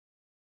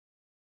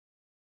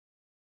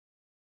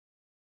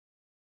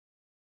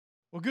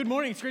Well, good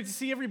morning. It's great to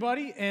see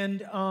everybody.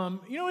 And,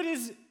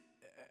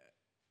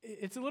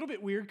 it's a little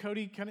bit weird.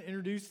 Cody kind of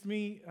introduced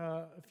me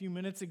a few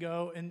minutes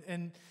ago.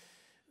 And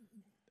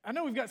I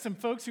know we've got some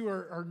folks who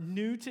are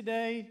new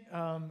today,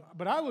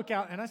 but I look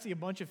out and I see a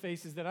bunch of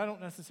faces that I don't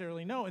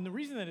necessarily know. And the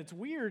reason that it's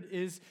weird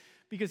is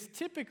because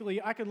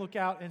typically I can look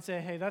out and say,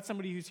 hey, that's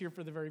somebody who's here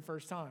for the very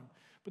first time.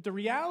 But the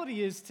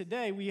reality is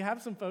today we have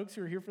some folks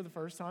who are here for the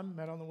first time,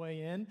 met on the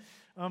way in.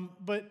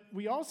 But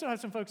we also have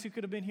some folks who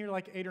could have been here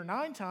like 8 or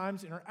 9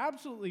 times and are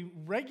absolutely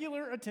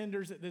regular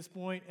attenders at this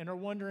point and are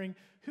wondering,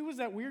 who was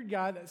that weird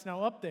guy that's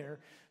now up there?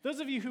 Those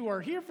of you who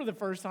are here for the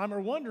first time are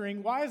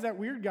wondering, why is that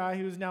weird guy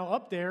who is now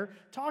up there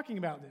talking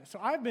about this? So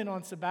I've been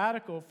on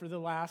sabbatical for the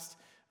last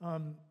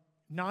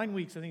 9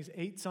 weeks. I think it's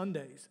 8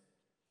 Sundays.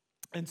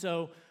 And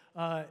so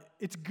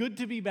it's good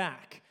to be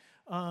back.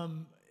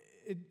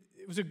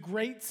 It was a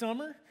great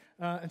summer,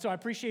 and so I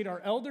appreciate our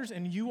elders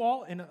and you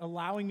all in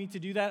allowing me to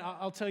do that.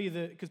 I'll tell you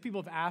because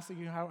people have asked,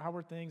 how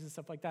were things and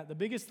stuff like that. The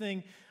biggest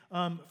thing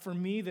for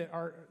me that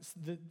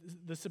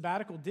the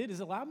sabbatical did is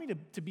allow me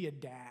to be a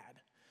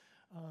dad.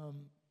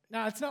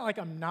 Now, it's not like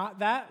I'm not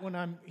that when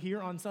I'm here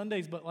on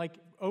Sundays, but like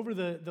over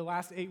the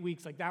last 8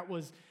 weeks, like that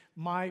was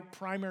my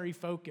primary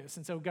focus.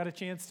 And so got a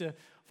chance to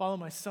follow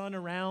my son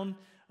around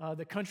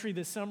the country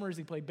this summer as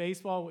he played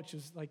baseball, which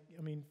is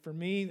for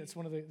me, that's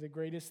one of the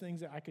greatest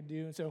things that I could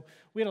do. And so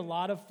we had a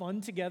lot of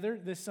fun together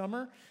this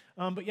summer.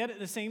 But yet at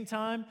the same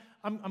time,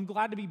 I'm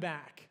glad to be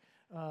back,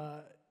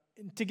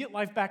 to get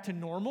life back to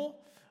normal.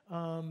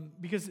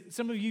 Because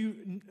some of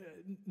you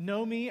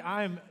know me,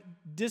 I'm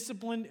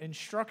disciplined and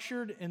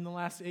structured, and the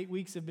last 8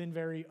 weeks have been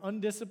very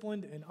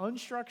undisciplined and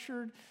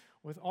unstructured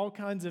with all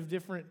kinds of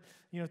different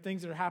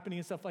things that are happening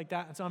and stuff like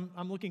that. And so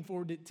I'm looking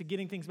forward to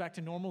getting things back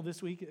to normal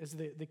this week as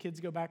the kids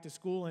go back to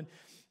school. And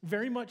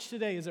very much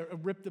today is a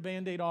rip the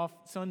Band-Aid off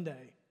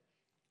Sunday.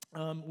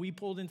 We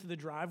pulled into the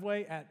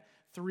driveway at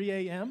 3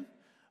 a.m.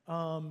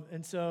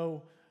 And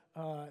so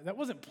that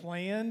wasn't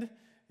planned.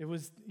 It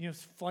was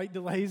flight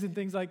delays and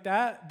things like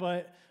that.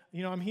 But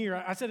I'm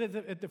here. I said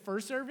at the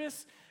first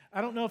service,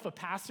 I don't know if a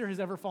pastor has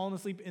ever fallen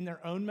asleep in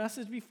their own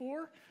message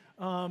before,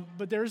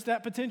 but there's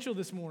that potential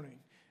this morning.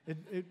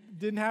 It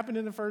didn't happen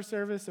in the first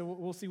service, so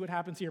we'll see what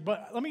happens here.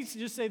 But let me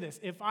just say this.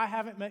 If I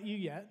haven't met you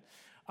yet,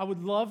 I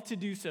would love to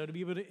do so, to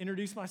be able to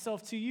introduce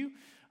myself to you.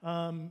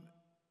 And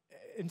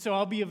so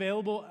I'll be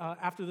available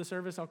after the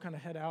service. I'll kind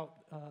of head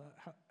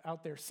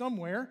out there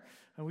somewhere.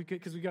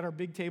 Because we got our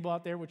big table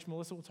out there, which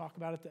Melissa will talk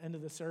about at the end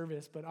of the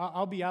service. But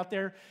I'll be out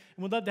there,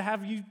 and would love to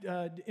have you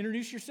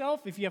introduce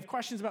yourself. If you have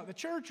questions about the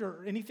church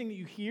or anything that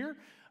you hear,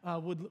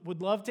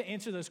 would love to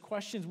answer those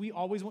questions. We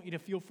always want you to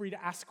feel free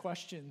to ask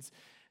questions.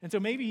 And so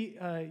maybe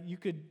you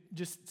could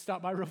just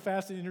stop by real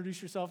fast and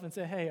introduce yourself and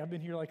say, hey, I've been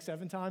here like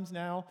 7 times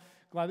now.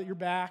 Glad that you're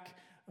back.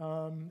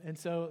 And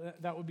so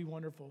that would be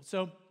wonderful.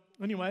 So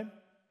anyway,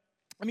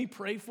 let me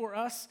pray for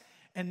us,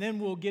 and then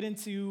we'll get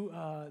into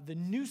the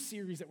new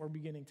series that we're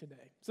beginning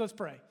today. So let's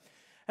pray.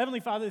 Heavenly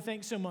Father,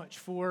 thanks so much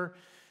for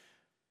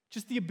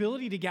just the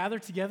ability to gather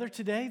together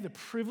today, the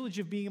privilege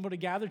of being able to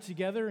gather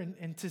together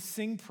and to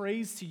sing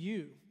praise to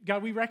you.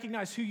 God, we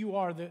recognize who you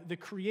are, the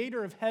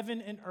creator of heaven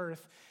and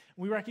earth.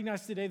 We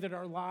recognize today that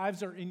our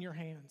lives are in your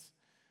hands.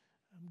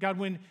 God,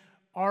 when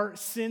our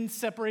sin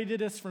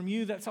separated us from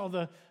you, that's all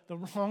the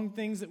wrong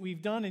things that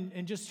we've done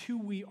and just who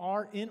we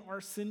are in our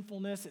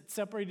sinfulness. It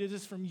separated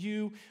us from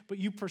you, but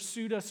you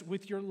pursued us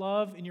with your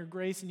love and your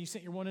grace, and you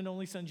sent your one and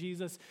only Son,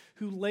 Jesus,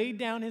 who laid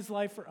down his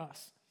life for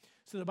us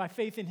so that by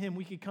faith in him,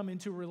 we could come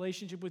into a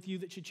relationship with you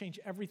that should change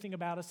everything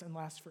about us and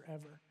last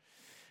forever.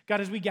 God,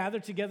 as we gather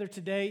together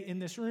today in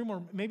this room,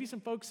 or maybe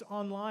some folks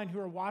online who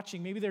are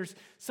watching, maybe there's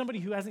somebody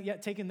who hasn't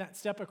yet taken that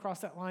step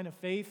across that line of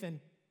faith, and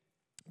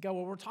God,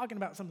 well, we're talking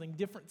about something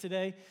different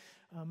today.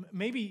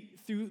 Maybe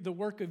through the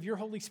work of your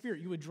Holy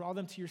Spirit, you would draw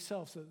them to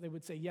yourself so that they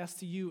would say yes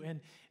to you and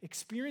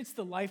experience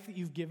the life that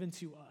you've given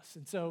to us.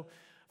 And so,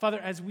 Father,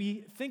 as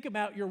we think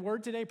about your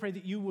word today, pray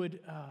that you would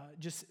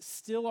just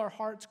still our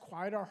hearts,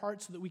 quiet our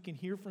hearts so that we can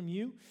hear from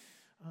you.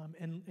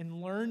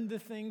 And learn the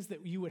things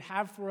that you would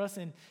have for us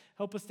and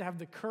help us to have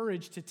the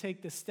courage to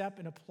take the step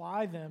and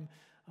apply them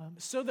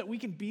so that we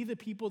can be the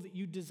people that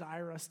you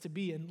desire us to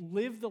be and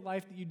live the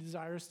life that you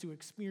desire us to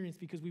experience,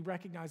 because we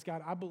recognize,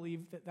 God, I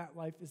believe that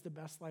life is the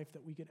best life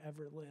that we could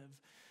ever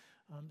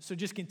live. So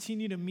just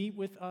continue to meet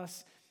with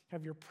us,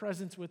 have your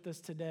presence with us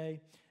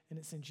today, and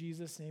it's in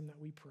Jesus' name that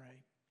we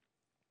pray.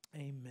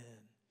 Amen.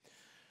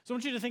 So I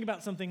want you to think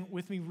about something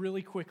with me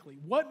really quickly.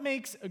 What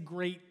makes a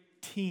great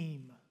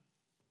team?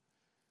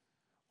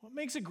 What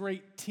makes a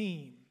great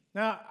team?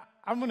 Now,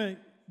 I'm going to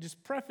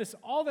just preface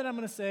all that I'm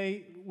going to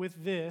say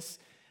with this.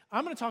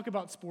 I'm going to talk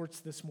about sports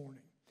this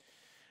morning.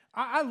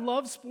 I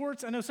love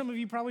sports. I know some of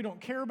you probably don't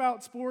care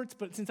about sports,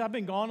 but since I've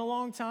been gone a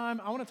long time,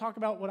 I want to talk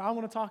about what I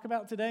want to talk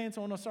about today, and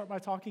so I want to start by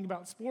talking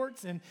about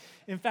sports. And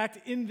in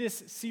fact, in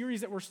this series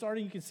that we're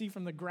starting, you can see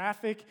from the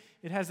graphic,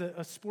 it has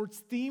a sports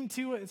theme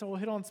to it, so we'll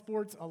hit on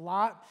sports a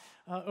lot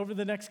over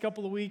the next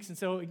couple of weeks. And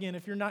so again,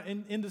 if you're not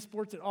into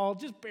sports at all,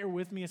 just bear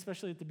with me,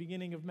 especially at the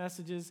beginning of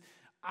messages.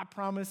 I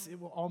promise it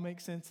will all make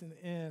sense in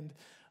the end.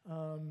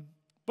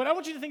 But I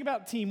want you to think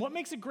about team. What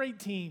makes a great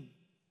team?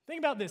 Think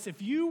about this.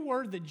 If you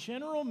were the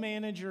general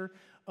manager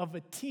of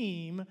a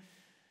team,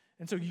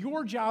 and so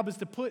your job is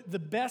to put the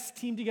best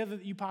team together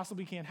that you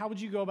possibly can, how would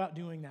you go about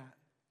doing that?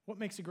 What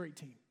makes a great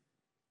team?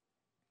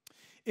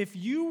 If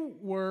you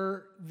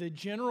were the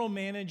general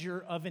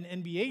manager of an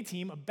NBA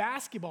team, a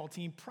basketball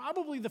team,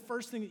 probably the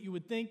first thing that you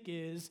would think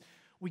is,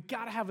 we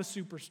got to have a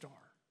superstar.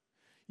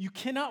 You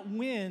cannot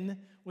win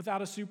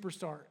without a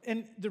superstar.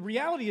 And the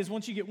reality is,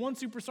 once you get one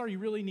superstar, you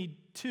really need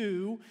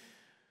two.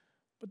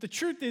 But the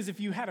truth is, if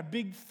you had a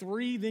big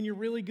three, then you're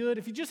really good.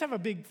 If you just have a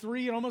big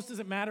three, it almost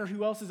doesn't matter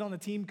who else is on the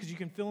team because you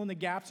can fill in the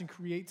gaps and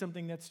create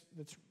something that's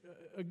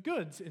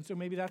good. And so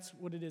maybe that's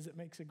what it is that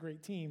makes a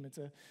great team. It's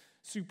a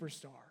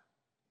superstar.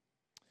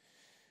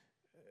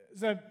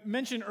 As I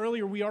mentioned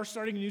earlier, we are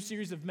starting a new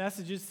series of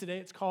messages today.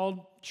 It's called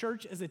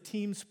Church as a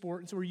Team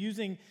Sport. And so we're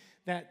using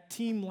that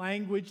team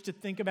language to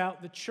think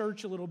about the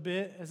church a little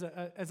bit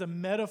as a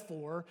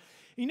metaphor.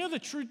 You know, the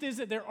truth is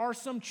that there are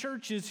some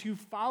churches who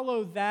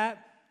follow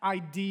that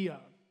idea.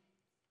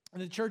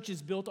 And the church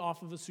is built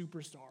off of a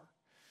superstar.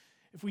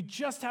 If we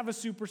just have a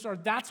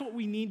superstar, that's what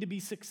we need to be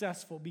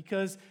successful,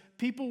 because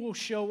people will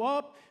show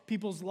up,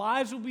 people's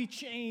lives will be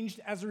changed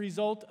as a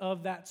result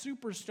of that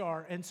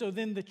superstar. And so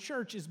then the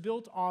church is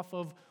built off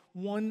of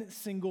one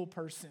single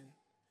person.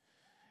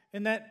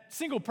 And that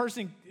single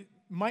person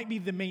might be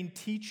the main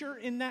teacher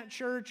in that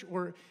church,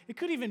 or it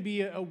could even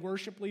be a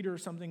worship leader or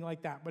something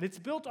like that. But it's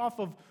built off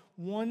of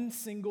one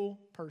single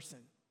person.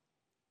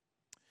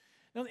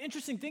 Now, the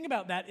interesting thing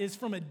about that is,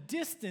 from a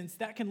distance,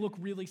 that can look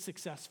really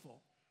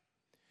successful,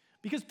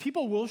 because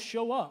people will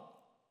show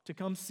up to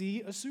come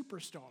see a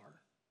superstar.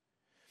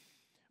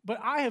 But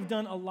I have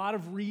done a lot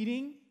of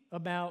reading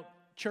about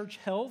church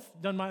health,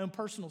 done my own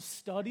personal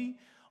study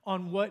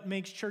on what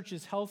makes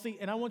churches healthy,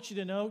 and I want you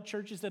to know,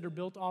 churches that are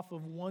built off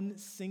of one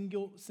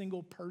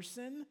single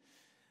person,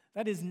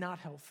 that is not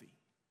healthy.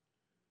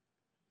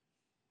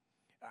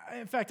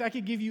 In fact, I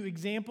could give you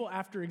example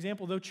after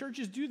example. Though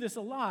churches do this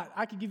a lot,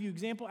 I could give you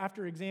example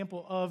after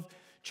example of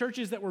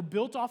churches that were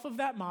built off of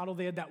that model.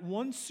 They had that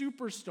one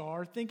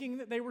superstar thinking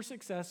that they were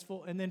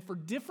successful, and then for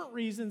different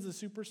reasons,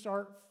 the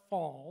superstar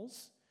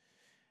falls,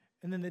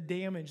 and then the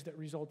damage that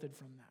resulted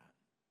from that.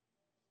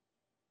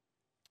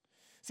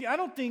 See, I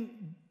don't think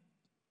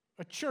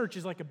a church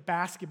is like a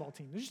basketball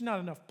team. There's just not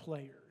enough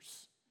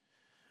players.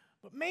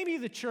 But maybe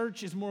the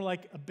church is more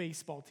like a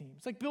baseball team.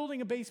 It's like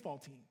building a baseball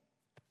team.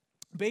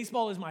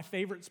 Baseball is my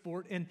favorite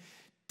sport, and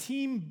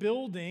team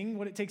building,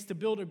 what it takes to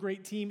build a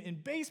great team in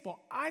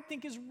baseball, I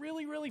think is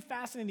really, really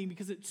fascinating,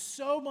 because it's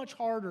so much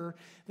harder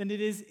than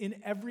it is in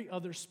every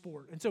other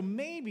sport. And so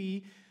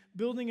maybe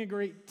building a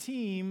great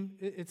team,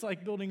 it's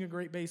like building a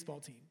great baseball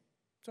team.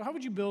 So how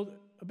would you build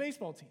a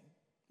baseball team?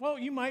 Well,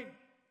 you might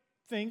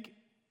think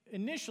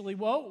initially,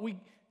 well, we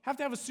have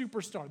to have a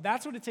superstar.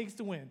 That's what it takes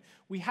to win.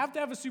 We have to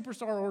have a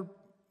superstar, or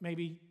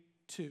maybe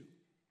two.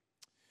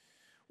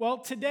 Well,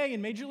 today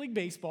in Major League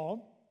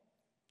Baseball,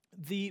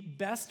 the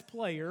best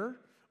player,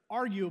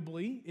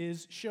 arguably,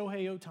 is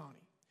Shohei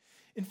Ohtani.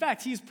 In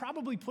fact, he's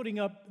probably putting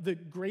up the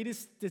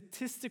greatest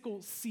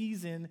statistical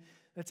season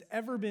that's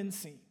ever been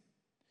seen,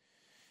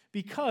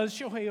 because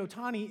Shohei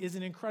Ohtani is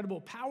an incredible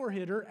power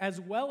hitter,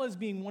 as well as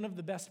being one of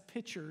the best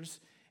pitchers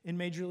in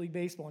Major League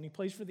Baseball, and he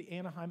plays for the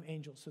Anaheim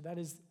Angels, so that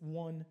is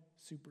one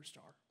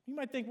superstar. You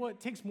might think, well, it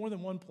takes more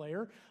than one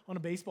player on a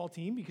baseball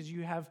team because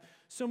you have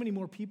so many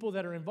more people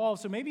that are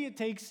involved, so maybe it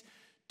takes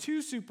two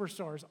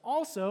superstars.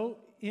 Also,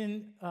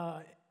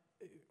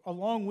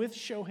 along with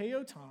Shohei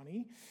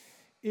Ohtani,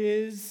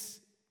 is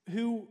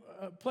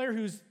a player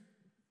who's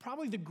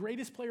probably the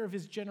greatest player of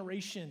his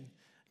generation,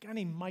 a guy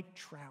named Mike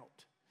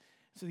Trout.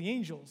 So the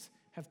Angels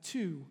have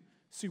two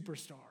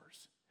superstars.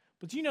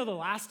 But do you know the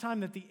last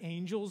time that the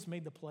Angels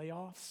made the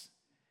playoffs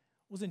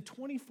was in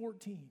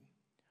 2014?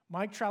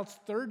 Mike Trout's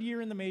third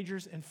year in the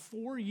majors, and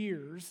 4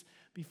 years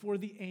before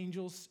the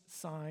Angels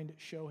signed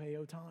Shohei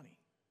Ohtani.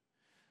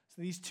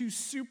 So these two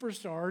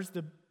superstars,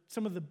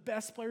 some of the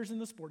best players in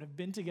the sport, have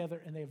been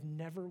together, and they have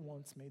never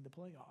once made the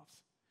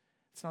playoffs.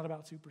 It's not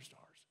about superstars.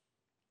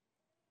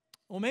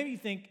 Well, maybe you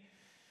think,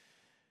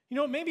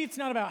 maybe it's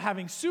not about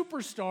having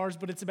superstars,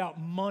 but it's about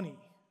money.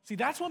 See,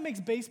 that's what makes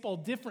baseball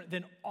different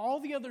than all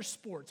the other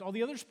sports. All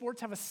the other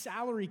sports have a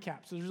salary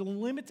cap, so there's a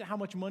limit to how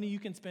much money you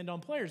can spend on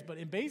players. But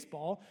in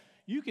baseball,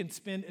 you can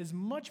spend as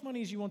much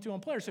money as you want to on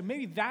players. So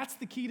maybe that's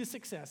the key to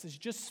success, is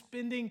just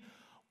spending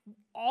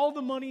all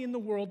the money in the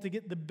world to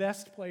get the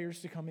best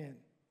players to come in.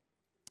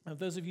 Now,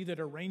 those of you that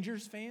are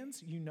Rangers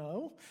fans, you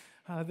know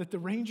that the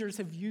Rangers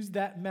have used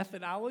that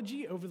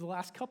methodology over the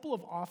last couple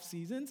of off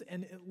seasons,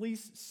 and at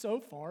least so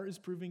far is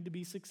proving to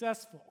be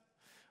successful.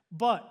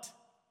 But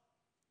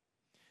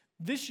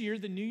this year,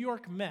 the New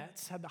York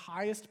Mets had the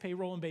highest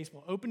payroll in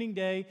baseball. Opening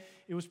day,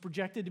 it was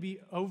projected to be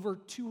over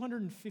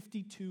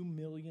 $252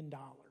 million.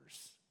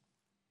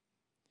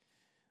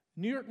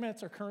 New York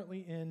Mets are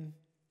currently in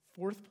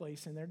 4th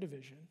place in their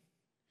division.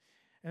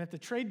 And at the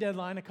trade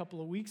deadline a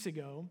couple of weeks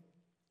ago,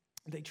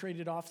 they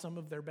traded off some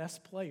of their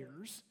best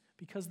players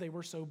because they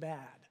were so bad.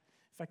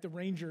 In fact, the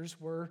Rangers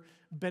were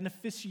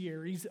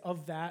beneficiaries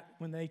of that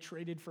when they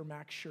traded for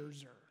Max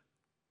Scherzer.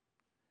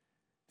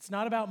 It's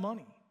not about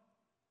money.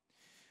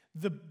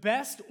 The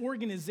best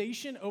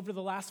organization over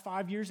the last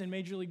 5 years in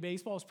Major League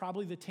Baseball is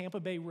probably the Tampa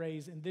Bay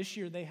Rays, and this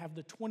year they have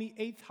the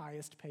 28th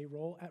highest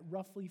payroll at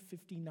roughly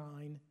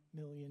 $59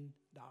 million.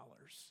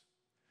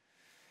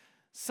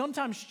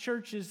 Sometimes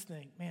churches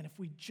think, man, if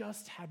we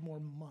just had more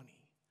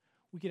money,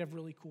 we could have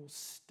really cool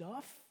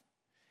stuff,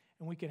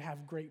 and we could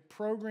have great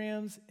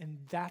programs, and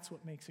that's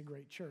what makes a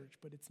great church,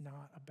 but it's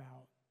not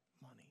about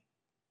money.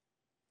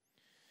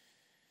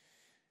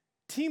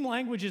 Team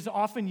language is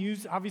often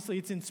used, obviously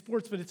it's in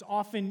sports, but it's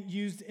often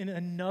used in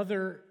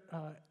another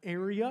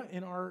area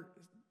in our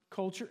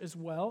culture as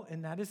well,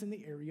 and that is in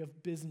the area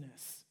of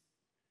business.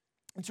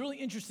 It's really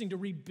interesting to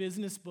read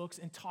business books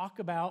and talk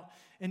about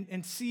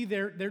and see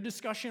their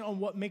discussion on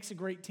what makes a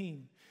great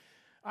team.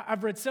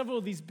 I've read several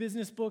of these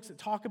business books that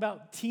talk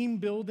about team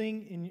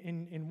building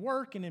in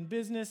work and in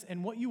business,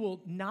 and what you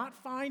will not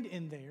find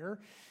in there,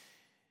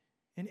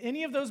 in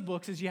any of those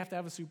books, is you have to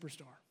have a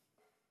superstar.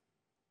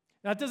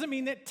 Now, it doesn't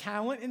mean that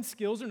talent and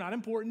skills are not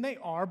important. They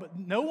are, but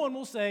no one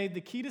will say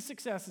the key to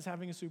success is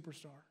having a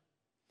superstar.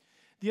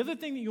 The other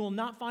thing that you will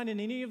not find in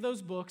any of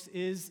those books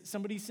is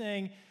somebody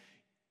saying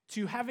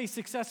to have a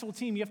successful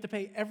team, you have to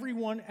pay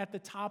everyone at the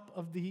top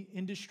of the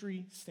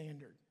industry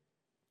standard.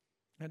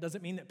 That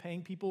doesn't mean that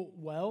paying people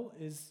well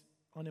is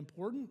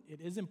unimportant.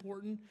 It is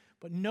important,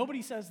 but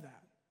nobody says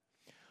that.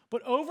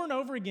 But over and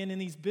over again in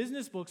these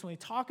business books, when they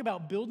talk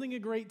about building a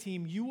great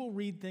team, you will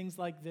read things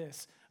like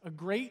this. A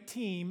great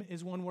team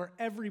is one where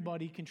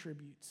everybody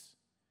contributes,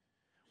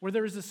 where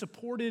there is a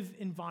supportive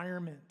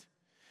environment,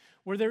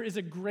 where there is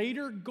a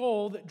greater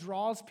goal that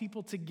draws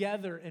people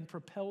together and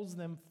propels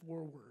them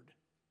forward.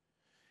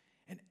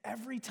 And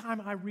every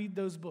time I read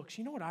those books,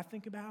 you know what I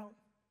think about?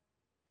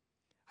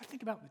 I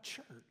think about the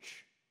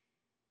church.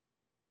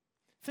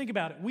 Think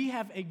about it. We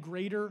have a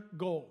greater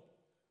goal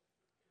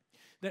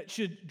that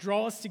should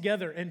draw us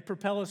together and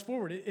propel us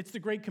forward. It's the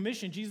Great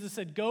Commission. Jesus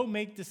said, go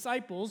make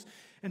disciples.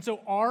 And so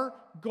our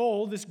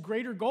goal, this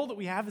greater goal that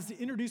we have, is to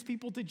introduce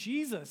people to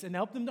Jesus and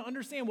help them to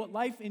understand what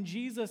life in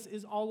Jesus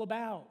is all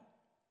about.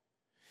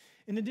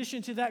 In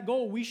addition to that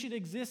goal, we should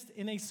exist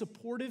in a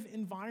supportive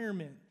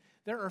environment.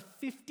 There are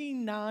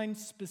 59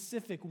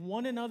 specific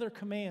one another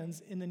commands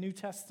in the New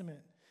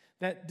Testament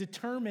that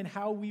determine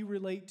how we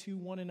relate to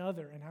one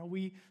another and how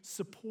we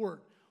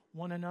support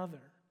one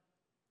another.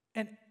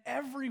 And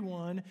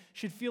everyone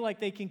should feel like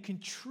they can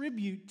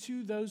contribute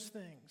to those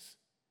things.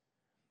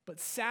 But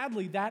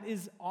sadly, that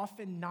is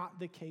often not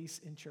the case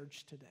in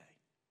church today.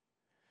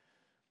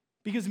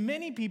 Because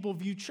many people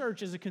view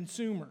church as a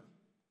consumer.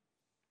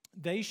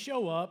 They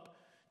show up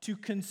to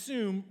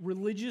consume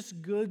religious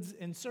goods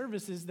and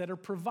services that are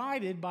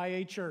provided by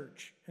a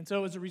church. And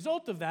so as a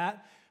result of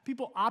that,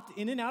 people opt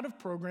in and out of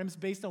programs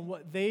based on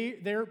what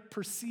their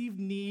perceived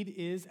need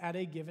is at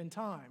a given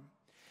time.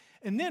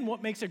 And then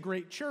what makes a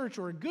great church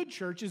or a good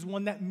church is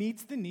one that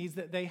meets the needs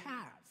that they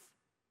have.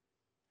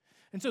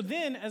 And so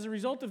then, as a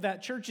result of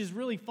that, churches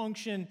really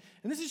function,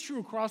 and this is true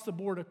across the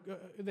board,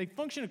 they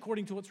function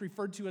according to what's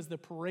referred to as the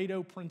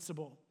Pareto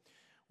principle,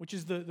 which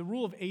is the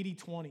rule of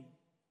 80-20,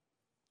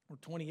 or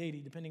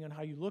 20-80, depending on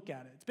how you look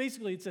at it. It's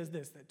basically, it says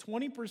this, that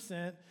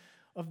 20%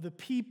 of the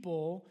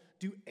people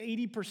do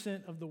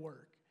 80% of the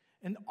work.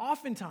 And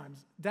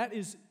oftentimes, that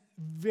is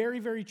very,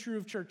 very true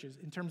of churches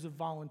in terms of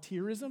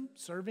volunteerism,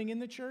 serving in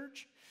the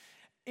church,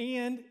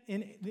 and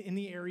in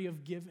the area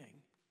of giving.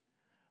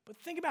 But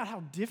think about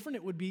how different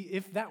it would be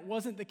if that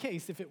wasn't the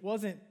case, if it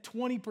wasn't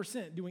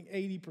 20% doing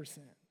 80%.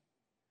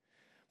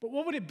 But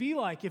what would it be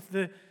like if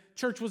the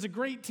church was a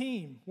great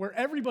team where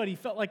everybody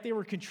felt like they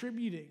were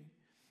contributing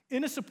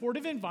in a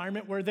supportive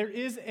environment where there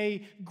is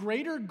a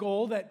greater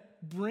goal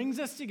that brings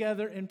us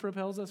together and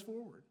propels us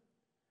forward?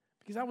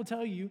 Because I will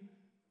tell you,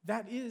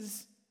 that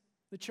is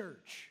the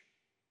church.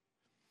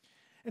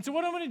 And so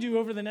what I'm going to do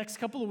over the next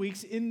couple of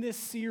weeks in this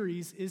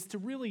series is to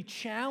really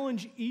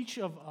challenge each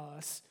of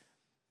us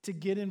to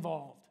get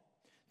involved,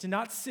 to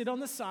not sit on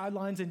the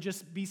sidelines and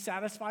just be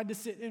satisfied to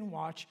sit and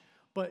watch,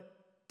 but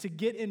to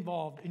get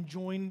involved and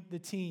join the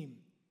team.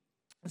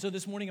 And so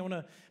this morning I want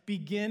to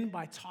begin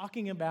by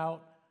talking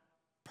about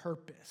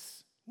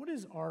purpose. What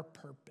is our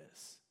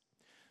purpose?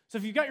 So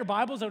if you've got your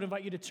Bibles, I would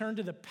invite you to turn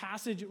to the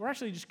passage. We're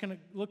actually just going to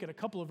look at a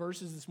couple of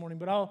verses this morning,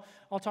 but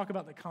I'll talk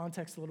about the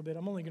context a little bit.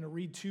 I'm only going to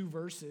read 2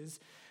 verses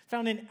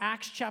found in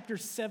Acts chapter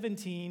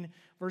 17,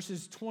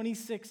 verses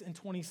 26 and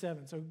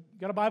 27. So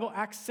got a Bible?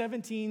 Acts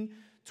 17,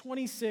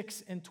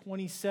 26 and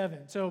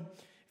 27. So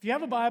if you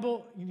have a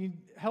Bible, you need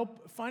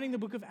help finding the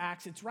book of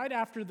Acts. It's right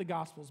after the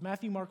Gospels,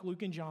 Matthew, Mark,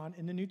 Luke, and John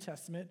in the New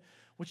Testament,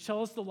 which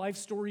tell us the life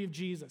story of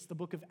Jesus. The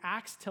book of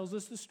Acts tells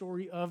us the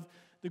story of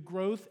the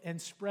growth and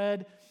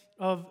spread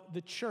of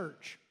the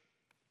church.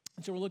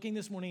 And so we're looking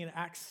this morning at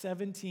Acts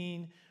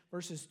 17,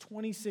 verses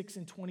 26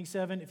 and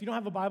 27. If you don't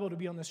have a Bible, it'll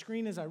be on the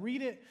screen as I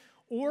read it,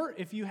 Or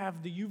if you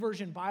have the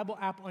YouVersion Bible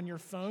app on your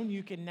phone,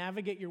 you can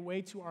navigate your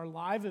way to our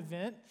live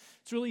event.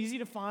 It's really easy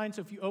to find.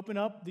 So if you open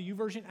up the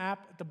YouVersion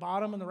app, at the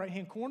bottom in the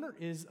right-hand corner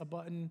is a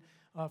button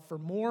for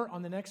more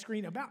on the next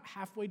screen. About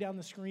halfway down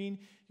the screen,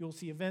 you'll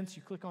see events.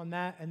 You click on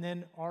that, and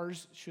then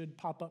ours should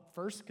pop up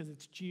first because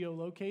it's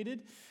geolocated.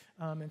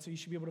 And so you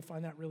should be able to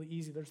find that really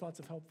easy. There's lots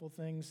of helpful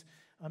things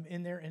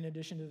in there in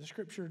addition to the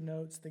scripture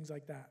notes, things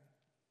like that.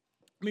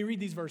 Let me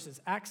read these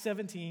verses. Acts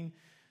 17,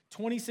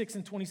 26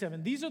 and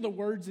 27. These are the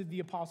words of the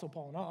Apostle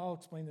Paul, and I'll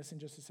explain this in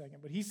just a second.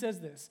 But he says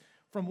this,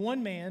 "From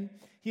one man,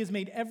 he has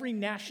made every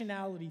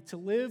nationality to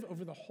live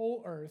over the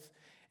whole earth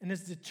and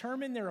has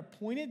determined their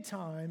appointed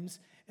times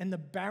and the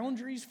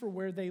boundaries for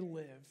where they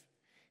live.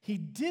 He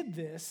did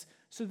this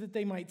so that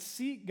they might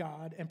seek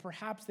God and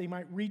perhaps they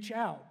might reach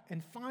out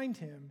and find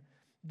him,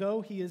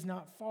 though he is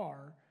not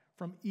far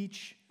from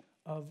each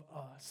of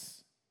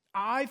us."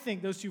 I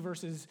think those two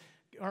verses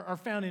are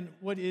found in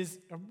what is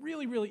a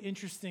really, really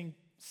interesting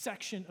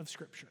section of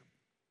Scripture.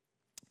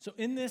 So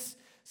in this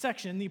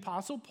section, the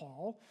Apostle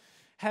Paul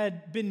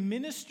had been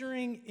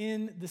ministering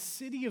in the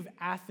city of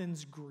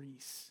Athens,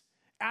 Greece.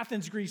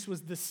 Athens, Greece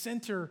was the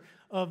center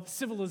of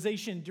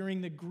civilization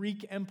during the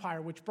Greek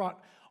Empire, which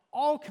brought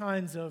all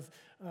kinds of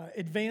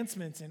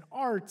advancements in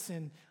arts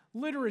and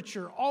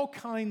literature, all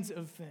kinds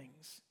of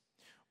things.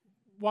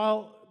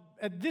 While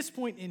at this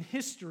point in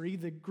history,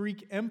 the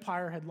Greek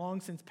Empire had long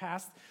since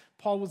passed,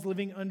 Paul was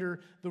living under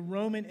the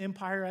Roman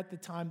Empire at the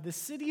time. The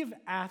city of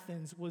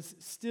Athens was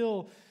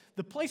still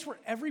the place where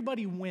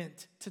everybody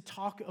went to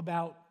talk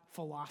about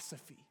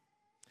philosophy.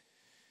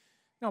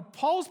 Now,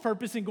 Paul's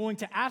purpose in going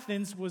to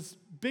Athens was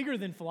bigger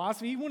than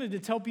philosophy. He wanted to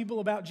tell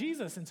people about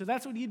Jesus, and so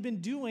that's what he'd been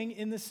doing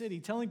in the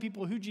city, telling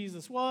people who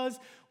Jesus was,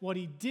 what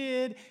he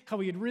did, how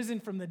he had risen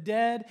from the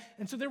dead.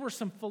 And so there were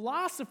some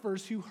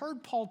philosophers who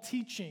heard Paul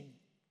teaching,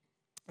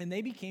 and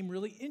they became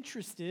really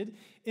interested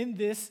in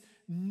this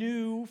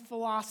new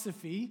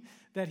philosophy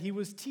that he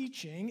was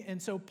teaching. And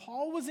so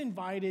Paul was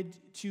invited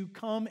to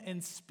come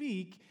and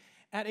speak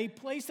at a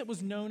place that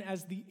was known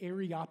as the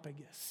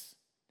Areopagus.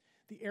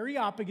 The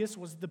Areopagus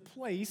was the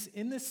place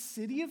in the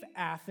city of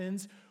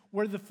Athens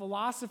where the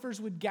philosophers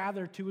would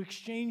gather to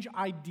exchange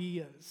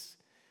ideas.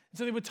 And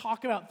so they would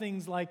talk about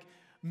things like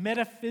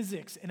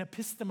metaphysics and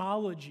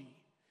epistemology.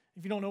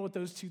 If you don't know what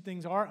those two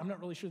things are, I'm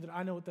not really sure that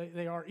I know what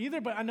they are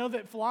either, but I know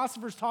that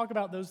philosophers talk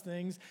about those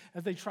things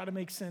as they try to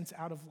make sense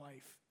out of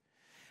life.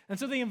 And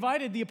so they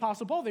invited the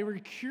Apostle Paul. They were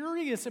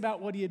curious about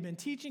what he had been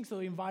teaching, so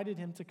they invited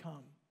him to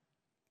come.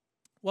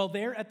 Well,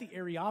 there at the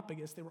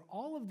Areopagus, there were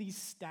all of these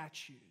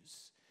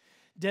statues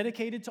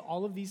dedicated to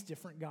all of these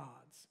different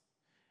gods.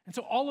 And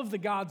so all of the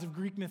gods of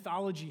Greek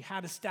mythology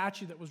had a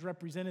statue that was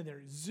represented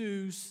there.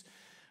 Zeus,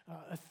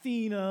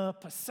 Athena,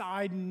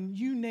 Poseidon,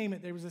 you name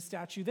it, there was a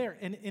statue there.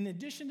 And in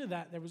addition to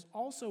that, there was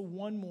also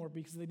one more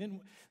because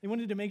they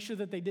wanted to make sure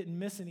that they didn't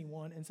miss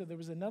anyone. And so there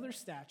was another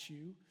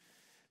statue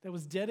that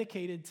was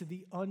dedicated to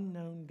the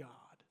unknown God.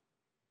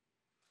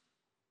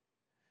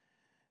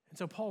 And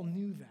so Paul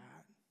knew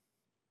that.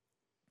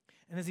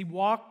 And as he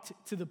walked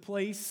to the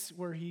place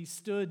where he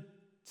stood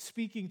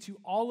speaking to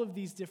all of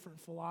these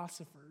different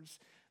philosophers,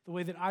 the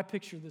way that I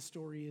picture the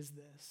story is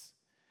this.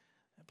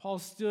 Paul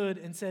stood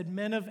and said,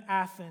 "Men of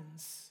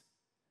Athens,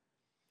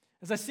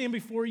 as I stand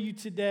before you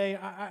today,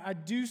 I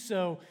do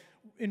so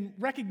in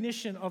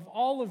recognition of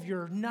all of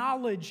your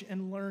knowledge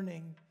and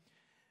learning.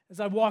 As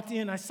I walked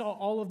in, I saw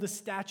all of the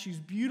statues,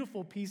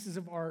 beautiful pieces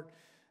of art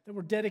that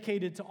were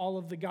dedicated to all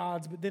of the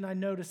gods. But then I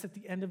noticed at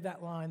the end of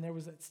that line, there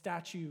was that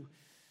statue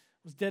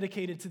that was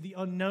dedicated to the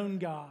unknown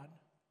God."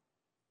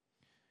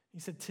 He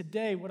said,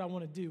 "Today, what I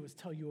want to do is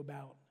tell you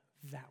about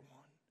that one."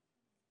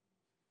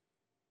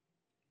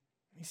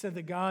 He said,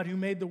 "The God who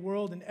made the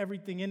world and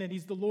everything in it,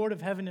 he's the Lord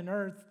of heaven and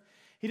earth.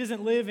 He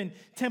doesn't live in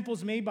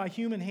temples made by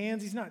human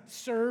hands. He's not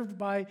served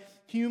by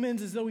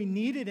humans as though he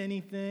needed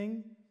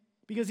anything,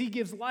 because he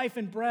gives life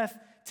and breath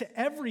to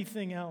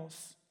everything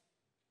else."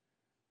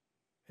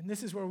 And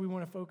this is where we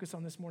want to focus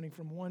on this morning.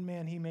 From one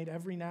man, he made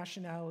every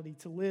nationality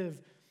to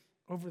live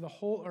over the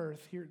whole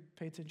earth. Here,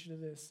 pay attention to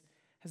this.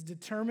 Has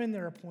determined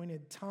their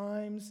appointed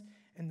times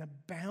and the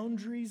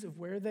boundaries of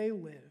where they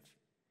live.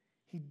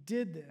 He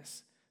did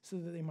this so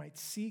that they might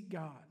seek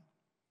God,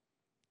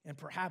 and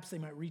perhaps they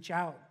might reach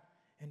out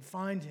and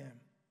find him,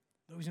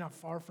 though he's not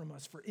far from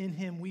us. For in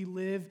him we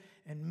live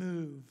and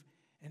move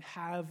and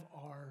have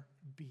our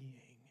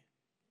being.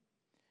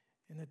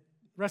 In the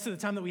rest of the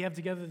time that we have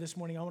together this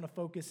morning, I want to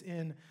focus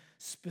in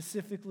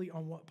specifically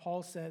on what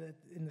Paul said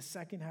in the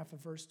second half of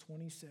verse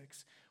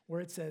 26,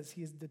 where it says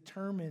he has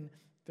determined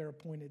their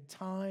appointed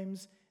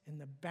times and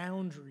the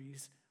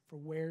boundaries for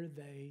where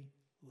they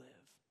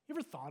live. You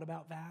ever thought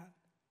about that?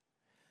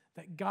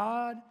 That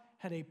God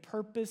had a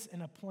purpose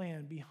and a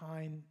plan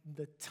behind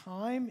the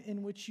time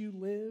in which you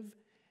live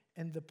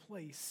and the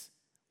place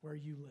where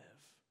you live.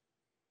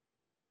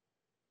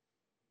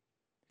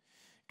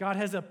 God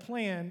has a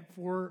plan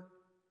for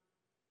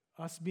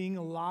us being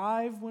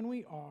alive when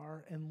we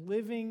are and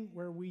living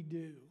where we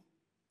do.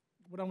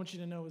 What I want you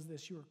to know is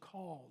this: you are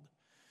called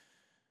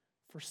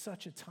for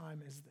such a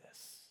time as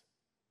this.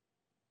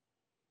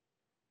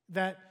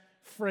 That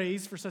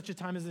phrase, for such a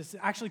time as this,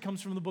 actually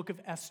comes from the book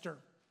of Esther.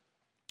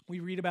 We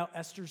read about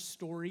Esther's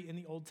story in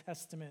the Old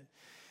Testament.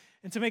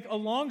 And to make a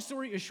long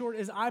story as short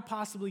as I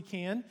possibly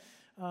can,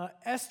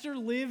 Esther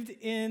lived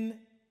in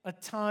a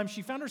time,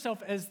 she found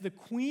herself as the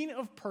queen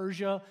of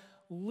Persia,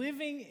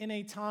 living in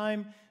a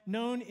time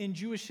known in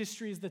Jewish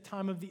history as the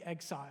time of the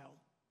exile.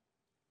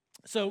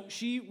 So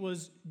she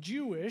was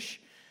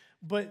Jewish,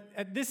 but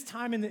at this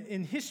time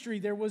in history,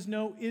 there was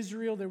no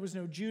Israel, there was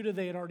no Judah,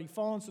 they had already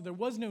fallen, so there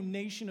was no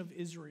nation of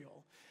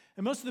Israel.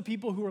 And most of the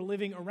people who were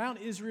living around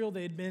Israel,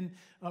 they had been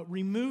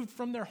removed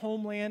from their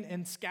homeland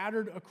and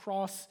scattered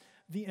across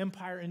the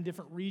empire in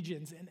different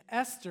regions. And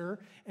Esther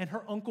and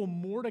her uncle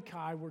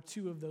Mordecai were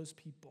two of those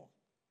people.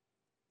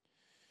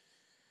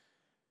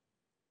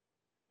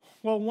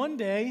 Well, one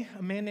day,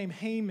 a man named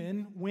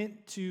Haman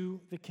went to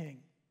the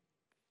king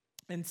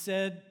and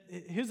said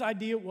his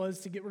idea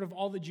was to get rid of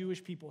all the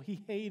Jewish people.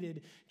 He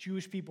hated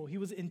Jewish people. He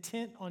was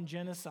intent on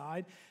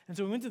genocide. And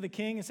so he went to the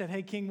king and said,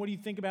 hey, king, what do you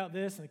think about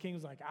this? And the king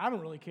was like, I don't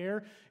really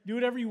care. Do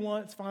whatever you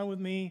want. It's fine with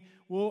me.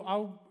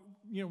 I'll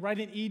write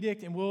an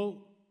edict and we'll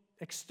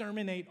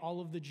exterminate all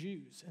of the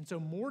Jews. And so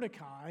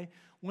Mordecai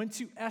went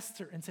to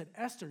Esther and said,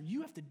 Esther,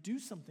 you have to do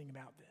something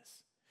about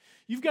this.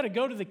 You've got to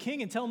go to the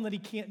king and tell him that he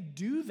can't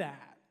do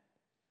that.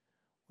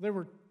 There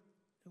were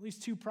at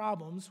least two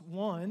problems.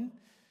 One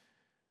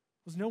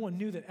was no one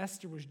knew that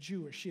Esther was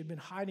Jewish. She had been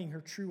hiding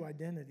her true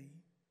identity.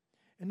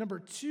 And number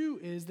two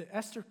is that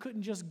Esther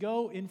couldn't just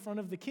go in front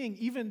of the king,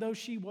 even though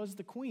she was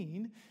the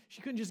queen.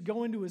 She couldn't just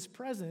go into his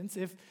presence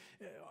if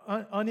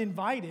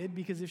uninvited,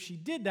 because if she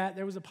did that,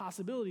 there was a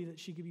possibility that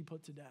she could be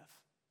put to death.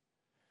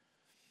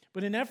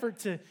 But in an effort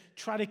to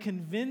try to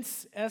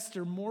convince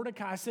Esther,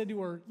 Mordecai said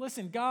to her,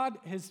 listen,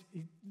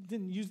 he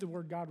didn't use the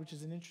word God, which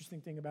is an interesting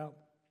thing about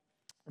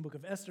the book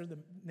of Esther. The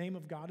name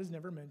of God is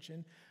never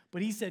mentioned.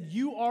 But he said,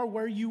 you are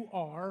where you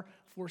are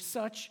for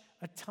such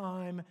a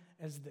time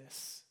as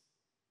this.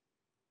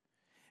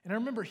 And I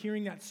remember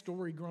hearing that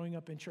story growing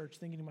up in church,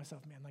 thinking to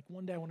myself, man, like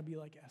one day I want to be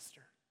like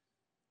Esther.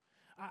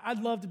 I'd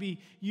love to be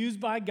used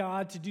by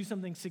God to do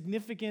something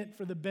significant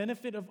for the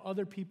benefit of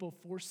other people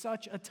for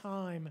such a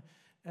time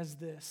as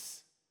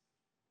this.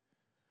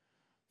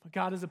 But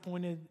God has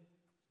appointed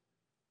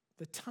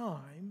the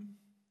time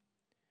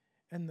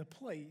and the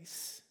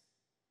place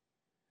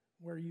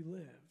where you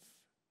live.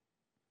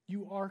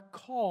 You are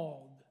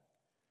called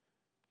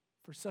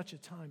for such a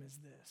time as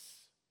this.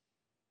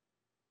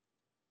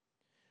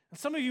 Now,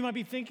 some of you might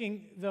be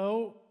thinking,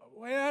 though,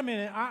 wait a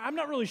minute, I'm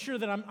not really sure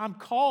that I'm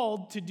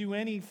called to do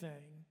anything.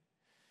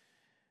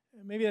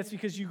 Maybe that's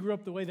because you grew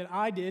up the way that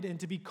I did, and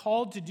to be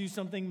called to do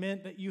something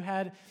meant that you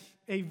had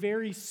a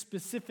very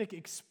specific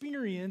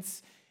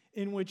experience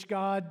in which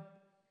God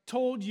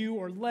told you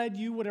or led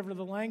you, whatever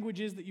the language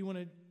is that you want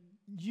to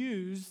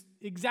use,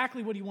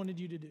 exactly what he wanted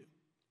you to do.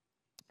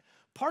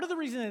 Part of the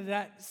reason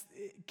that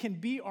can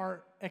be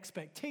our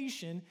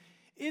expectation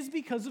is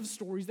because of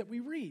stories that we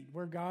read,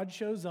 where God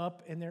shows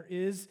up and there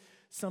is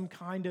some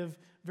kind of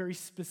very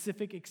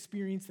specific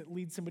experience that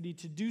leads somebody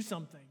to do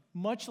something,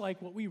 much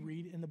like what we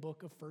read in the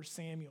book of 1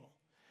 Samuel.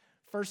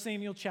 1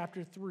 Samuel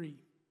chapter 3.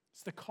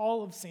 It's the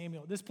call of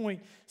Samuel. At this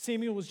point,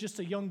 Samuel was just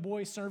a young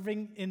boy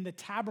serving in the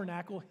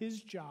tabernacle.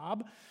 His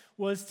job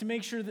was to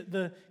make sure that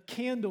the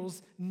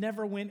candles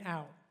never went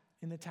out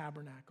in the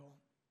tabernacle.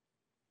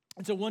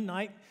 And so one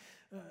night,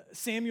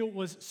 Samuel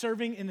was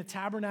serving in the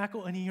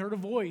tabernacle and he heard a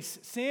voice,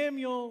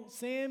 Samuel,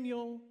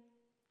 Samuel.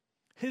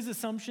 His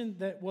assumption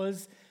that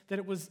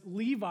it was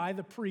Levi,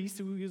 the priest,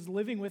 who he was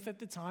living with at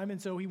the time.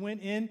 And so he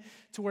went in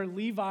to where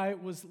Levi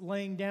was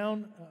laying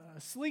down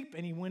asleep,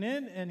 and he went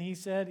in and he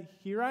said,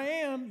 here I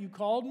am, you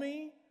called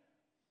me.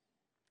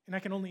 And I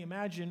can only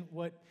imagine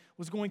what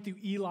was going through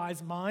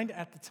Eli's mind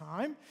at the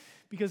time,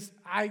 because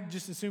I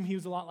just assume he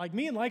was a lot like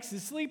me and likes to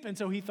sleep. And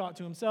so he thought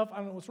to himself, I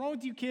don't know what's wrong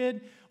with you,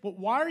 kid, but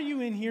why are you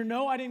in here?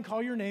 No, I didn't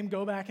call your name.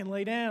 Go back and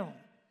lay down.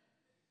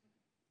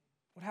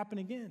 What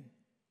happened again?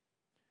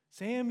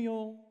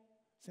 Samuel,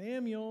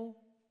 Samuel.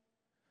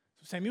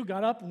 So Samuel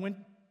got up and went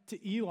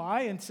to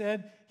Eli and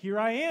said, here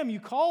I am, you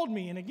called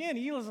me. And again,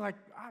 Eli's like,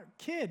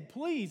 kid,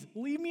 please,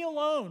 leave me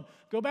alone.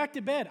 Go back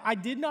to bed. I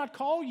did not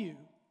call you.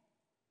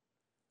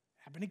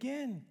 Happened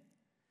again.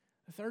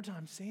 The third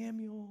time,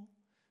 Samuel,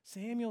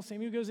 Samuel.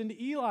 Samuel goes into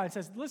Eli and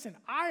says, listen,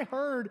 I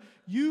heard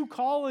you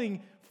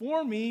calling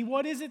for me.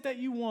 What is it that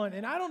you want?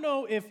 And I don't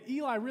know if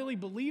Eli really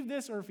believed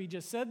this or if he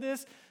just said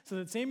this so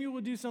that Samuel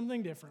would do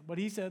something different. But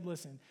he said,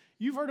 listen,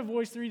 you've heard a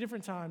voice 3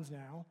 different times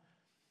now.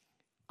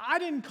 I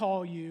didn't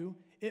call you.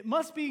 It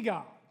must be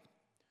God.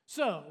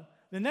 So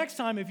the next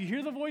time, if you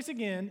hear the voice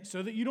again,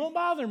 so that you don't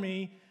bother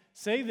me,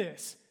 say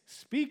this,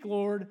 speak,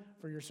 Lord,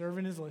 for your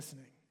servant is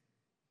listening.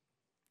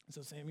 And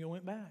so Samuel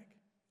went back,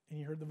 and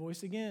he heard the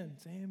voice again,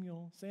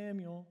 Samuel,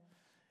 Samuel.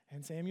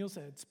 And Samuel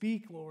said,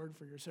 speak, Lord,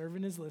 for your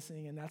servant is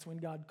listening. And that's when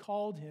God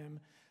called him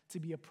to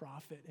be a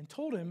prophet and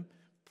told him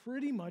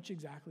pretty much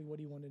exactly what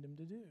he wanted him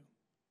to do.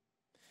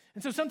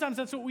 And so sometimes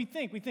that's what we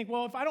think. We think,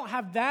 well, if I don't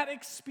have that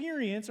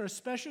experience or a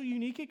special,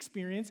 unique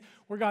experience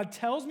where God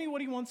tells me what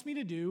he wants me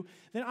to do,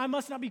 then I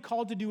must not be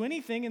called to do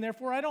anything, and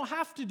therefore I don't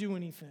have to do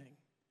anything.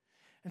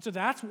 And so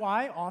that's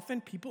why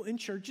often people in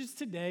churches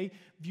today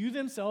view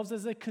themselves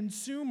as a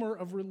consumer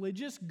of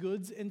religious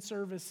goods and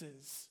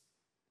services.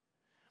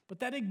 But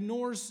that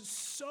ignores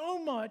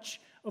so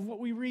much of what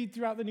we read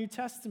throughout the New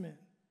Testament.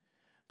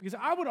 Because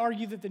I would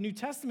argue that the New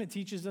Testament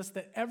teaches us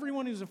that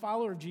everyone who's a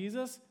follower of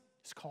Jesus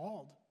is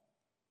called.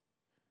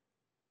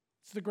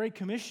 It's the Great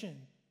Commission.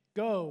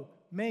 Go,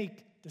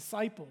 make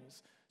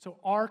disciples. So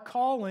our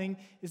calling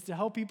is to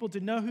help people to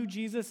know who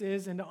Jesus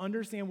is and to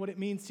understand what it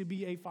means to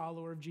be a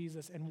follower of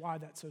Jesus and why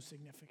that's so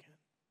significant.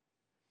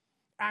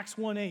 Acts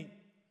 1:8,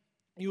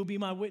 you will be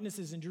my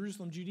witnesses in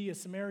Jerusalem, Judea,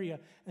 Samaria,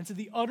 and to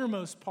the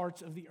uttermost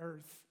parts of the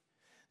earth.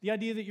 The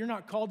idea that you're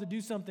not called to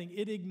do something,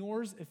 it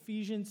ignores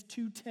Ephesians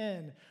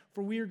 2:10.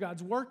 For we are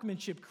God's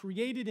workmanship,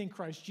 created in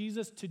Christ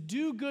Jesus to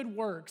do good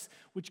works,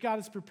 which God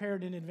has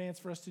prepared in advance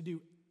for us to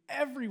do.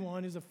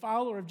 Everyone who's a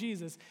follower of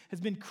Jesus has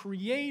been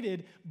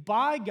created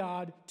by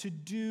God to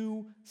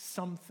do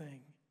something.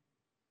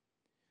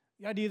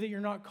 The idea that you're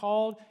not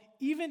called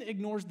even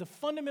ignores the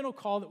fundamental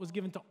call that was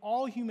given to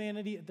all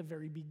humanity at the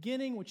very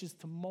beginning, which is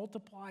to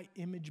multiply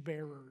image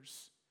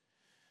bearers.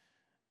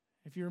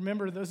 If you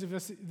remember, those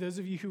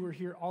of you who were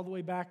here all the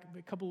way back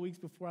a couple of weeks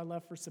before I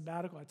left for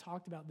sabbatical, I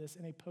talked about this.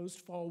 In a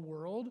post-fall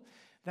world,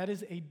 that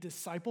is a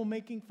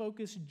disciple-making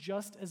focus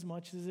just as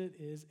much as it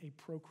is a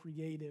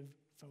procreative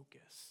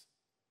focus.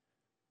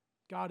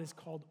 God has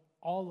called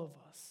all of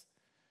us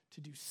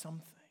to do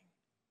something.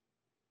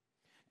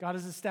 God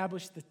has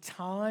established the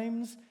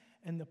times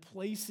and the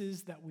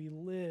places that we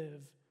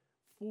live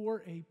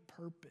for a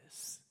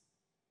purpose.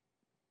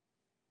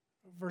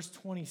 Verse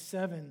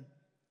 27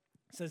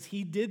 says,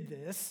 he did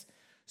this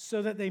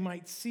so that they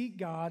might seek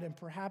God and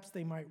perhaps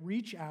they might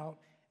reach out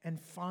and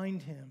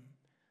find him,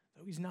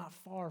 though he's not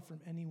far from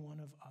any one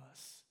of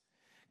us.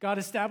 God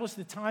established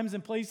the times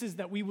and places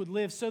that we would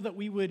live so that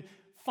we would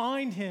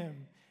find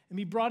him and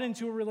be brought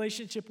into a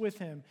relationship with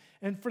him.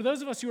 And for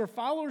those of us who are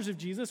followers of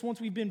Jesus, once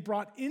we've been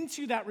brought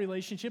into that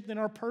relationship, then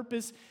our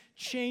purpose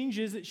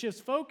changes, it shifts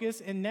focus,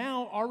 and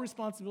now our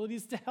responsibility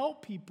is to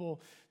help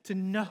people to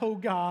know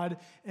God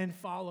and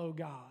follow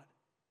God.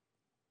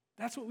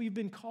 That's what we've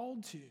been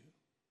called to.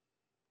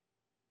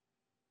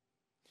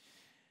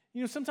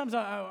 You know, sometimes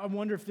I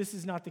wonder if this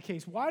is not the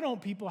case. Why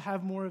don't people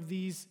have more of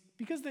these?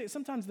 Because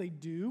sometimes they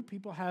do.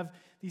 People have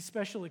these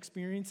special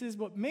experiences,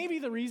 but maybe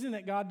the reason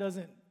that God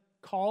doesn't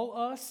call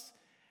us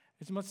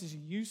as much as he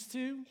used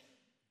to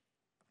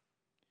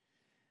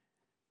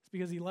is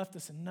because he left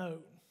us a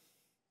note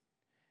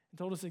and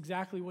told us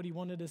exactly what he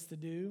wanted us to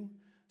do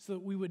so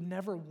that we would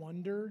never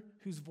wonder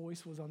whose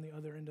voice was on the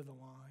other end of the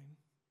line.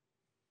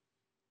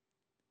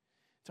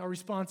 It's our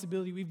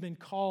responsibility. We've been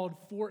called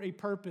for a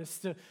purpose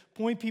to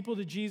point people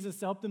to Jesus,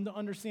 to help them to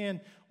understand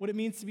what it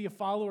means to be a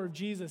follower of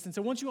Jesus. And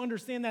so once you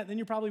understand that, then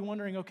you're probably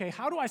wondering, okay,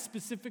 how do I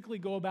specifically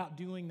go about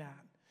doing that?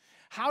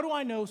 How do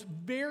I know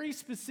very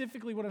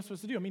specifically what I'm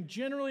supposed to do? I mean,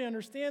 generally I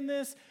understand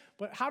this,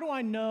 but how do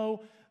I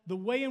know the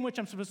way in which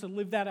I'm supposed to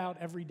live that out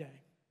every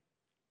day?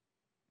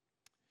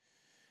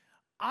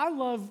 I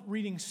love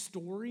reading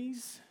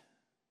stories,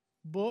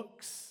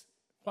 books,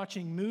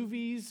 watching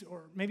movies,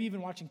 or maybe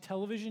even watching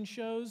television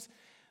shows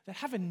that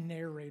have a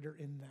narrator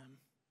in them.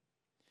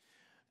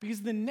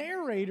 Because the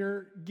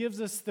narrator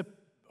gives us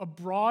a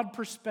broad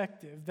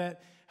perspective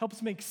that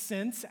helps make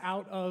sense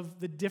out of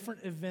the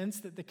different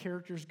events that the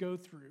characters go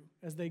through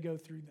as they go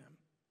through them.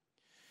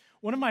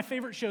 One of my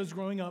favorite shows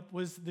growing up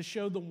was the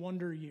show The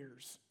Wonder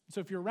Years. So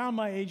if you're around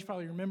my age, you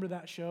probably remember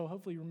that show.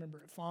 Hopefully you remember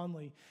it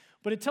fondly.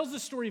 But it tells the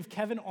story of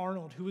Kevin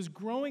Arnold, who was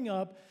growing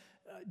up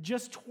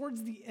just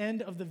towards the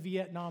end of the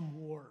Vietnam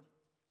War.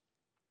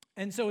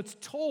 And so it's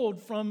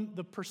told from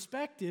the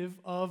perspective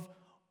of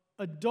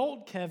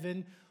adult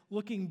Kevin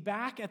looking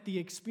back at the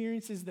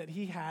experiences that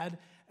he had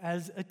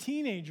as a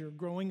teenager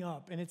growing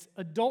up. And it's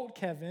adult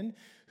Kevin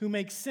who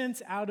makes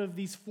sense out of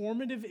these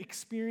formative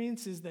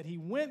experiences that he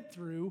went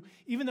through,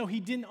 even though he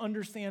didn't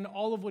understand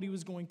all of what he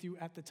was going through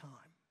at the time.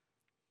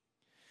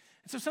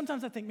 And so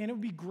sometimes I think, man, it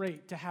would be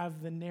great to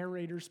have the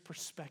narrator's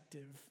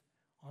perspective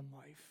on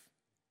life.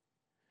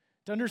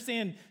 To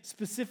understand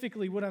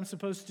specifically what I'm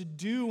supposed to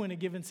do in a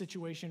given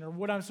situation or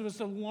what I'm supposed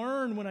to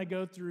learn when I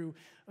go through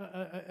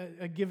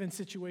a given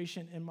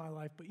situation in my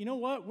life. But you know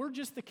what? We're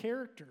just the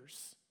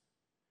characters.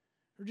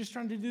 We're just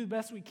trying to do the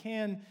best we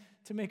can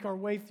to make our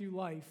way through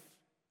life.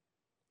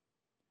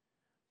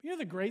 But you know,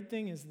 the great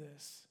thing is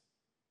this.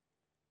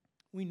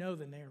 We know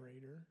the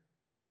narrator.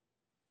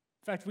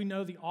 In fact, we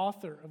know the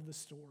author of the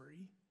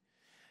story.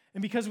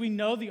 And because we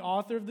know the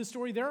author of the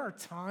story, there are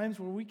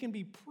times where we can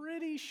be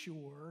pretty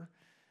sure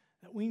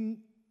that we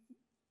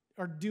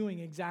are doing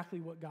exactly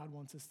what God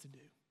wants us to do.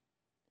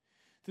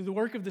 Through the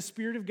work of the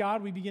Spirit of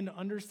God, we begin to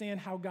understand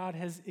how God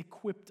has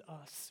equipped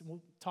us.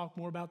 We'll talk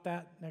more about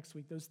that next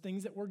week, those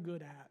things that we're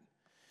good at.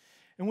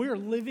 And we are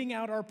living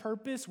out our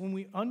purpose when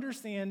we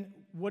understand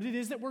what it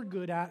is that we're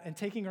good at and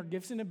taking our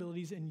gifts and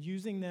abilities and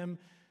using them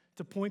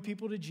to point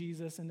people to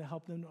Jesus and to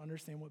help them to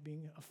understand what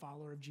being a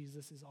follower of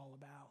Jesus is all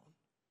about.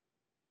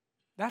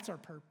 That's our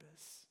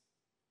purpose.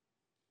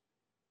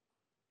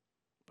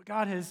 But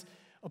God has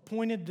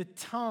appointed the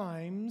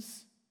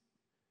times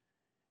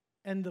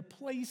and the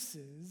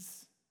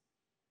places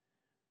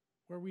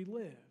where we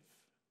live.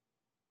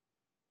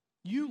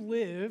 You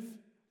live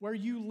where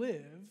you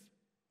live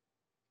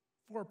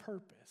for a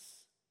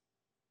purpose.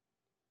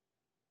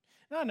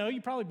 Now, I know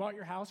you probably bought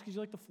your house because you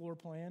like the floor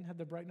plan, had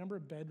the right number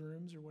of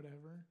bedrooms or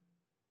whatever.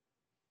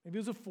 Maybe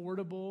it was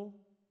affordable,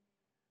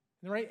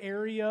 in the right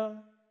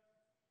area,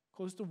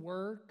 close to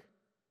work,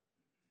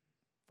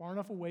 far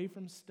enough away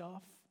from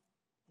stuff,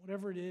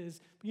 whatever it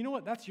is. But you know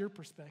what? That's your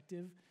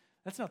perspective.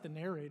 That's not the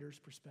narrator's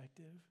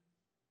perspective.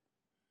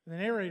 The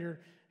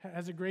narrator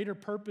has a greater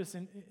purpose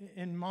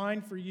in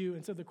mind for you.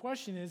 And so the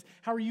question is,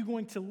 how are you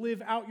going to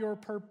live out your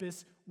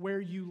purpose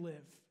where you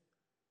live?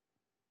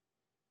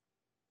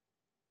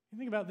 You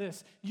think about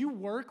this. You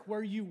work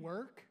where you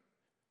work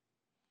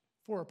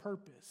for a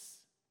purpose.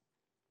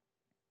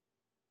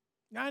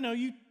 Now, I know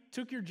you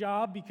took your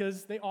job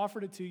because they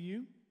offered it to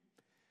you.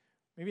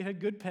 Maybe it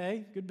had good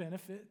pay, good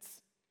benefits.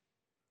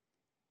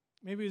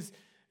 Maybe it was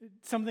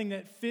something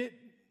that fit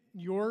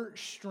your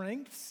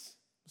strengths,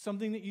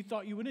 something that you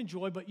thought you would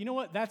enjoy. But you know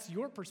what? That's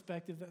your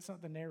perspective. That's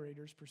not the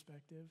narrator's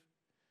perspective.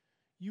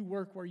 You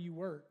work where you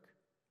work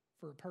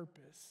for a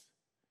purpose.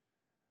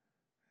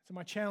 So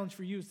my challenge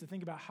for you is to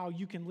think about how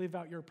you can live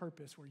out your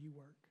purpose where you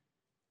work.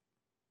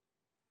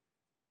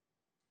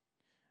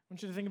 I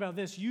want you to think about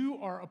this. You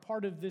are a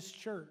part of this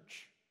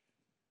church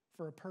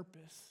for a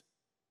purpose.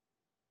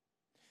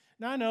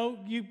 Now, I know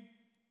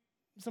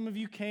some of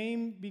you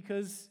came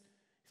because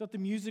you thought the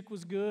music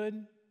was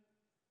good.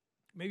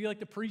 Maybe you like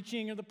the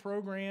preaching or the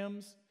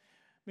programs.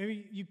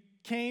 Maybe you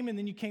came and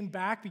then you came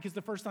back because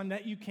the first time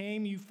that you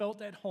came, you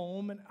felt at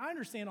home. And I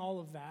understand all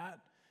of that,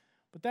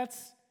 but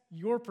that's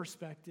your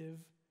perspective.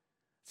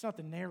 It's not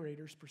the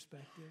narrator's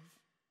perspective.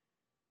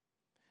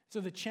 So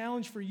the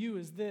challenge for you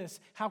is this: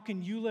 how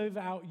can you live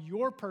out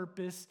your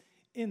purpose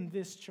in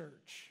this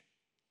church?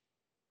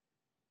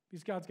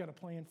 Because God's got a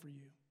plan for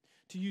you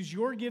to use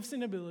your gifts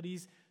and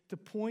abilities to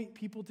point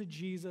people to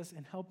Jesus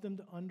and help them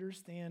to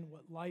understand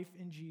what life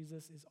in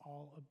Jesus is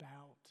all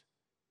about.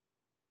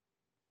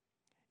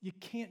 You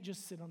can't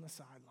just sit on the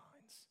sidelines.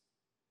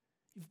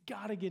 You've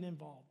got to get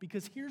involved,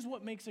 because here's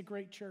what makes a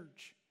great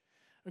church.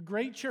 A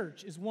great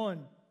church is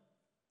one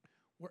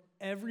where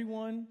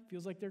everyone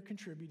feels like they're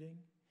contributing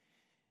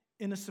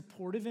in a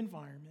supportive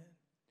environment,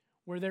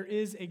 where there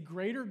is a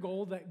greater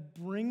goal that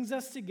brings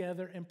us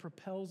together and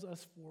propels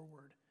us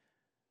forward.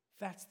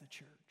 That's the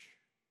church.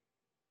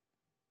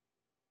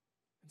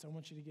 And so I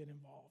want you to get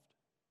involved.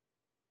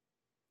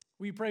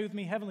 Will you pray with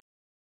me? Heavenly